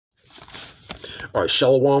All right,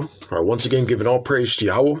 Shalom. All right, once again, giving all praise to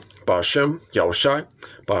Yahweh, Ba'ashem, Yahushai,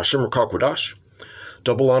 Ba'ashem Rakakwadash.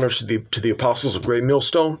 Double honors to the apostles of Great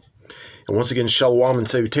Millstone. And once again, Shalom and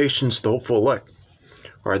salutations to the hopeful elect.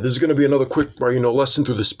 All right, this is going to be another quick, lesson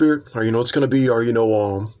through the Spirit. It's going to be,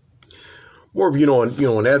 more of,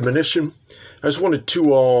 an admonition. I just wanted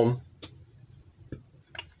to,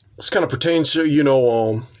 this kind of pertains to, a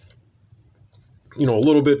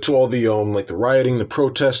little bit to all the, like the rioting, the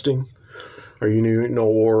protesting, or,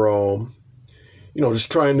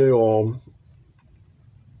 just trying to,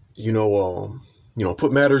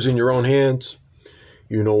 put matters in your own hands,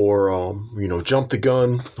 or, jump the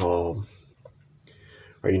gun, or,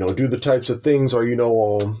 do the types of things, or,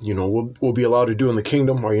 we'll be allowed to do in the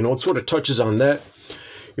kingdom, or, it sort of touches on that.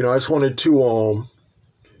 I just wanted to,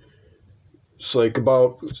 it's like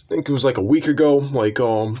about, I think it was like a week ago,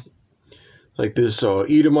 like this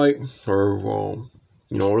Edomite, or, or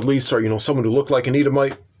at least, or, someone who looked like an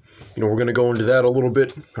Edomite. We're going to go into that a little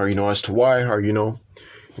bit, or, as to why, or, you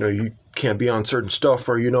can't be on certain stuff,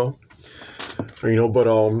 or, but,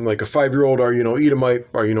 like a 5-year-old, or, Edomite,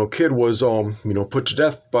 or, kid was, put to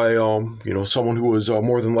death by, someone who was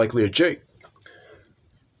more than likely a Jake.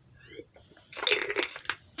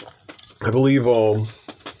 I believe,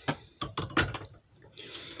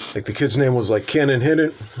 like the kid's name was like Cannon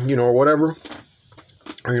Hidden, or whatever.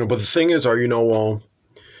 Or, but the thing is, or, who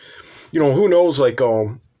knows, like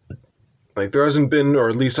there hasn't been, or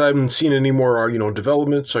at least I haven't seen any more,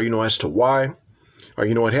 developments, or, as to why, or,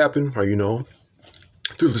 what happened, or,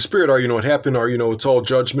 through the Spirit, or, what happened, or, it's all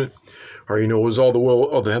judgment, or, it was all the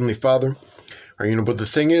will of the Heavenly Father, or, but the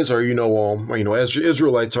thing is, or, as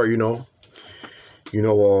Israelites, or,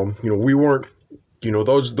 we weren't,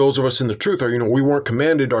 those of us in the truth, or, we weren't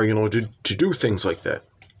commanded, or, to do things like that.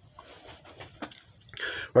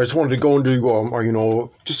 I just wanted to go into, or,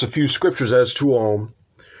 just a few scriptures as to, or,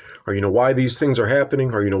 why these things are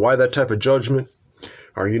happening, or, why that type of judgment,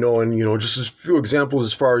 or, and, just a few examples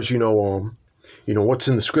as far as, what's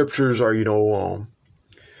in the scriptures, or,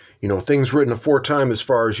 things written aforetime as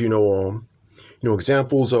far as,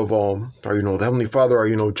 examples of, or, the Heavenly Father,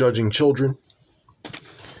 or, judging children.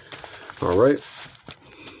 All right.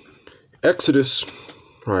 Exodus,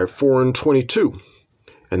 4:22.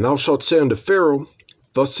 And thou shalt say unto Pharaoh,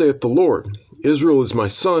 Thus saith the Lord, Israel is my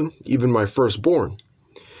son, even my firstborn.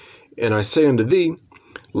 And I say unto thee,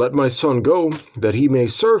 Let my son go, that he may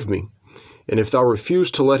serve me. And if thou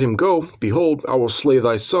refuse to let him go, behold, I will slay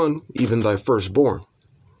thy son, even thy firstborn.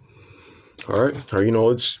 All right. Or,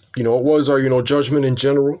 it's, it was, or, judgment in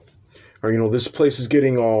general. Or, this place is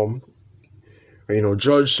getting,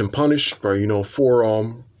 judged and punished, or, for,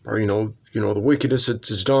 or, the wickedness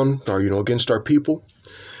it's done, or, against our people,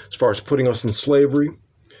 as far as putting us in slavery,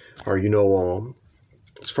 or,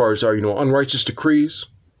 as far as our, unrighteous decrees,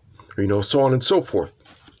 or, so on and so forth.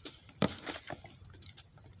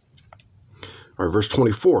 All right, verse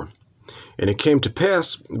 24. And it came to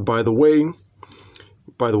pass by the way in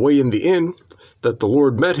the inn, that the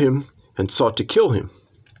Lord met him and sought to kill him.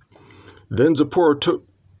 Then Zipporah took,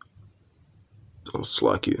 I'll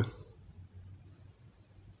slack you.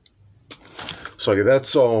 So like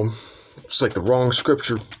that's it's like the wrong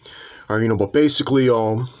scripture, or but basically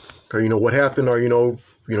or what happened, or you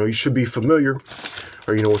should be familiar,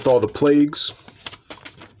 or with all the plagues.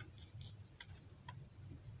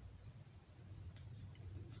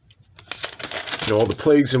 All the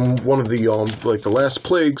plagues, and one of the like the last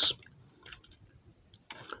plagues,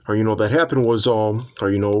 or that happened was or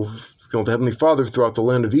the Heavenly Father throughout the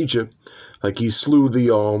land of Egypt, like he slew the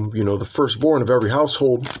the firstborn of every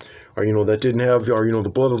household, or that didn't have, or the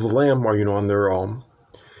blood of the lamb, or on their on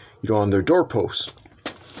their doorposts,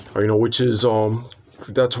 or which is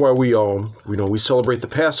that's why we we celebrate the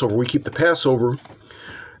Passover. We keep the Passover.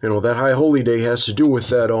 That high holy day has to do with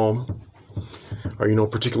that or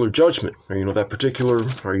particular judgment, or that particular,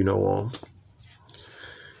 or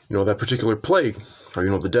that particular plague,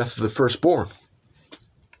 or the death of the firstborn.